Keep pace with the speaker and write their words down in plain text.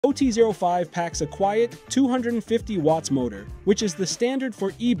OT05 packs a quiet 250 watts motor, which is the standard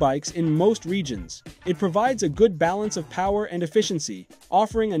for e-bikes in most regions. It provides a good balance of power and efficiency,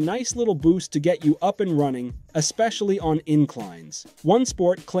 offering a nice little boost to get you up and running, especially on inclines.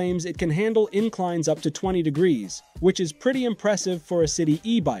 Onesport claims it can handle inclines up to 20 degrees, which is pretty impressive for a city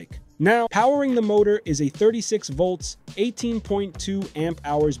e-bike. Now, powering the motor is a 36 volts, 18.2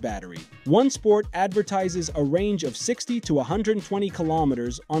 amp-hours battery. Onesport advertises a range of 60 to 120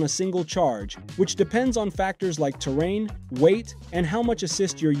 kilometers on a single charge, which depends on factors like terrain, weight, and how much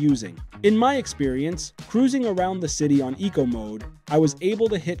assist you're using. In my experience, cruising around the city on eco mode, I was able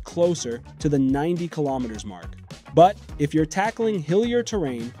to hit closer to the 90 kilometers mark. But if you're tackling hillier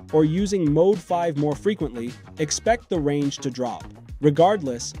terrain or using Mode 5 more frequently, expect the range to drop.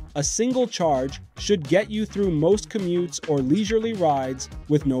 Regardless, a single charge should get you through most commutes or leisurely rides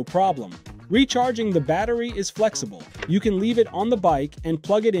with no problem. Recharging the battery is flexible. You can leave it on the bike and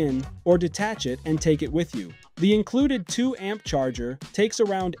plug it in, or detach it and take it with you. The included 2-amp charger takes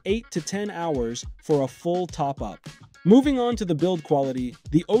around 8 to 10 hours for a full top-up. Moving on to the build quality,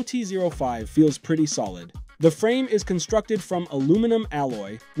 the OT05 feels pretty solid. The frame is constructed from aluminum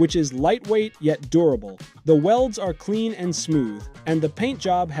alloy, which is lightweight yet durable. The welds are clean and smooth, and the paint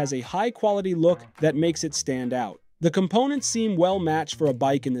job has a high-quality look that makes it stand out. The components seem well matched for a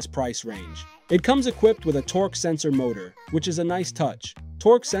bike in this price range. It comes equipped with a torque sensor motor, which is a nice touch.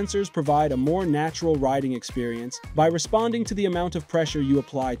 Torque sensors provide a more natural riding experience by responding to the amount of pressure you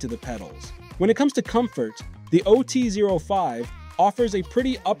apply to the pedals. When it comes to comfort, the OT05 offers a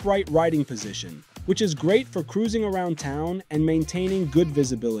pretty upright riding position, which is great for cruising around town and maintaining good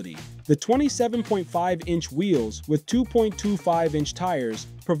visibility. The 27.5-inch wheels with 2.25-inch tires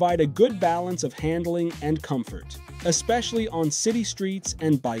provide a good balance of handling and comfort, especially on city streets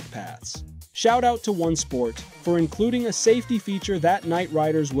and bike paths. Shout out to Onesport for including a safety feature that night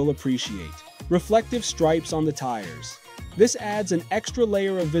riders will appreciate: reflective stripes on the tires. This adds an extra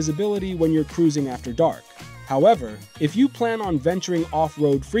layer of visibility when you're cruising after dark. However, if you plan on venturing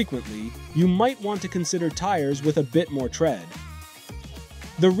off-road frequently, you might want to consider tires with a bit more tread.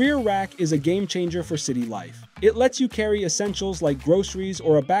 The rear rack is a game-changer for city life. It lets you carry essentials like groceries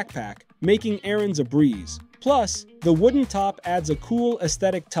or a backpack, making errands a breeze. Plus, the wooden top adds a cool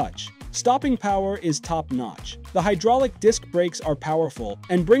aesthetic touch. Stopping power is top-notch. The hydraulic disc brakes are powerful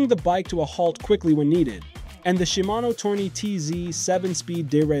and bring the bike to a halt quickly when needed. And the Shimano Tourney TZ 7-speed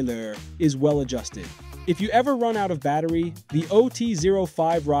derailleur is well adjusted. If you ever run out of battery, the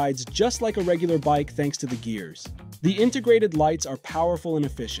OT05 rides just like a regular bike thanks to the gears. The integrated lights are powerful and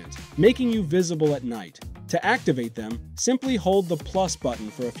efficient, making you visible at night. To activate them, simply hold the plus button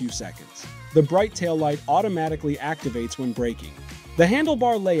for a few seconds. The bright taillight automatically activates when braking. The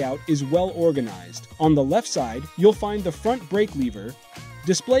handlebar layout is well organized. On the left side, you'll find the front brake lever,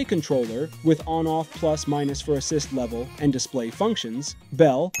 display controller with on-off plus-minus for assist level and display functions,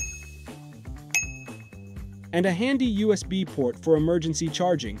 bell, and a handy USB port for emergency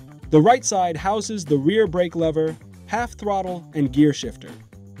charging. The right side houses the rear brake lever, half throttle, and gear shifter.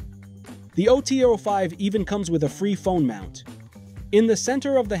 The OT05 even comes with a free phone mount. In the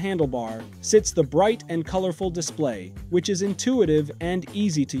center of the handlebar sits the bright and colorful display, which is intuitive and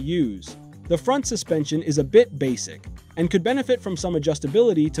easy to use. The front suspension is a bit basic, and could benefit from some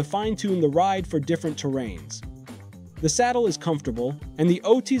adjustability to fine-tune the ride for different terrains. The saddle is comfortable, and the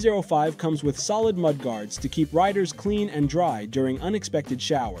OT05 comes with solid mudguards to keep riders clean and dry during unexpected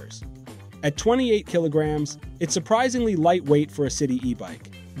showers. At 28 kilograms, it's surprisingly lightweight for a city e-bike.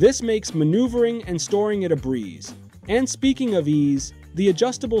 This makes maneuvering and storing it a breeze. And speaking of ease, the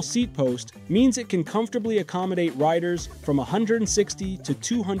adjustable seat post means it can comfortably accommodate riders from 160 to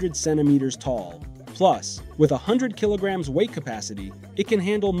 200 centimeters tall. Plus, with 100 kilograms weight capacity, it can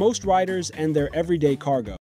handle most riders and their everyday cargo.